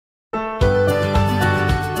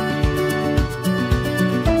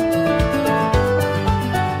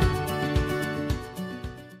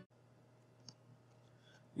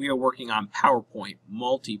are working on PowerPoint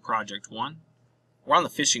multi-project 1. We're on the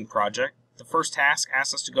fishing project. The first task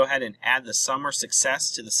asks us to go ahead and add the summer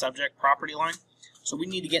success to the subject property line. So we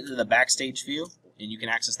need to get into the backstage view, and you can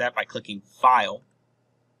access that by clicking File.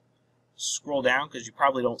 Scroll down because you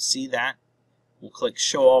probably don't see that. We'll click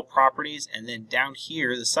Show All Properties, and then down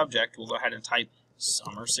here, the subject, we'll go ahead and type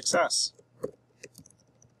Summer Success.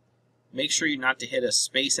 Make sure you not to hit a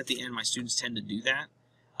space at the end. My students tend to do that.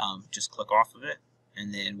 Just click off of it,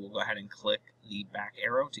 and then we'll go ahead and click the back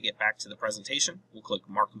arrow to get back to the presentation. We'll click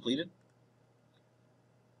Mark Completed.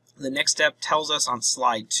 The next step tells us on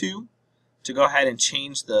slide 2 to go ahead and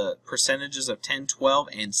change the percentages of 10, 12,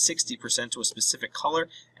 and 60% to a specific color,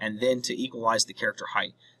 and then to equalize the character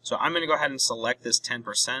height. So I'm going to go ahead and select this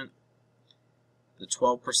 10%, the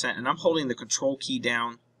 12%, and I'm holding the Control key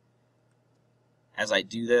down as I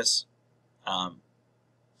do this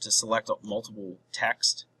to select multiple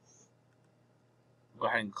text. Go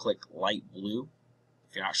ahead and click light blue.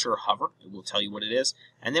 If you're not sure, hover. It will tell you what it is.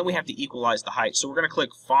 And then we have to equalize the height. So we're going to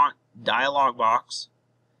click Font Dialog Box.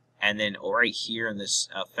 And then right here in this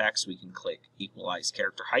effects, we can click Equalize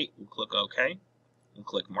Character Height. We'll click OK. We'll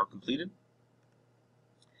click Mark Completed.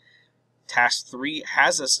 Task 3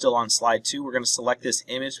 has us still on slide 2. We're going to select this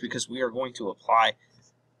image because we are going to apply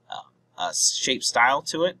a shape style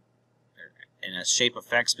to it, and a shape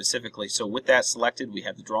effect specifically. So with that selected, we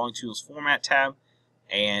have the Drawing Tools Format tab,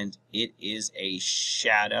 and it is a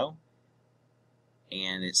shadow,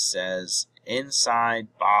 and it says inside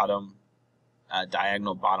bottom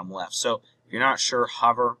diagonal bottom left. So if you're not sure,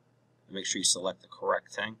 hover, make sure you select the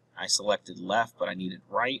correct thing. I selected left, but I needed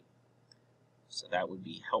right, so that would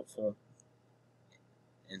be helpful.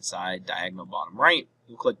 Inside diagonal bottom right.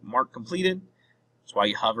 We'll click Mark Completed. That's why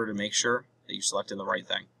you hover to make sure that you selected the right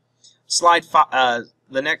thing. Slide 5.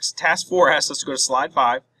 The next task 4 asks us to go to slide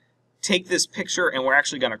 5. Take this picture, and we're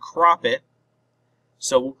actually going to crop it.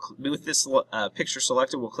 So with this picture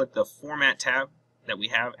selected, we'll click the Format tab that we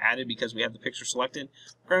have added because we have the picture selected.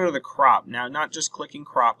 We're going to go to the Crop. Now, not just clicking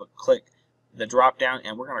Crop, but click the drop down,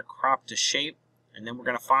 and we're going to crop to shape, and then we're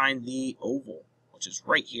going to find the oval, which is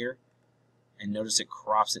right here, and notice it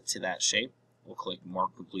crops it to that shape. We'll click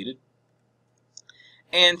Mark Completed.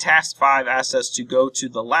 And task 5 asks us to go to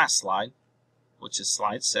the last slide, which is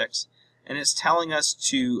slide 6, and it's telling us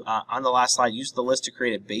to, on the last slide, use the list to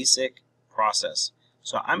create a basic process.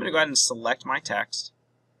 So I'm going to go ahead and select my text.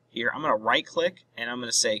 Here, I'm going to right click, and I'm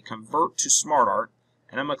going to say Convert to SmartArt,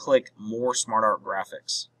 and I'm going to click More SmartArt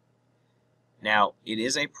Graphics. Now, it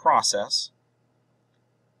is a process,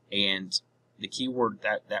 and the keyword,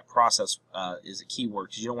 that process is a keyword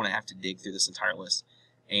because you don't want to have to dig through this entire list.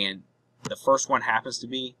 And the first one happens to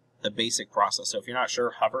be the basic process. So if you're not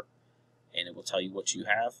sure, hover, and it will tell you what you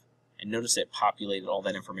have. And notice it populated all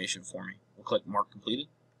that information for me. We'll click Mark Completed.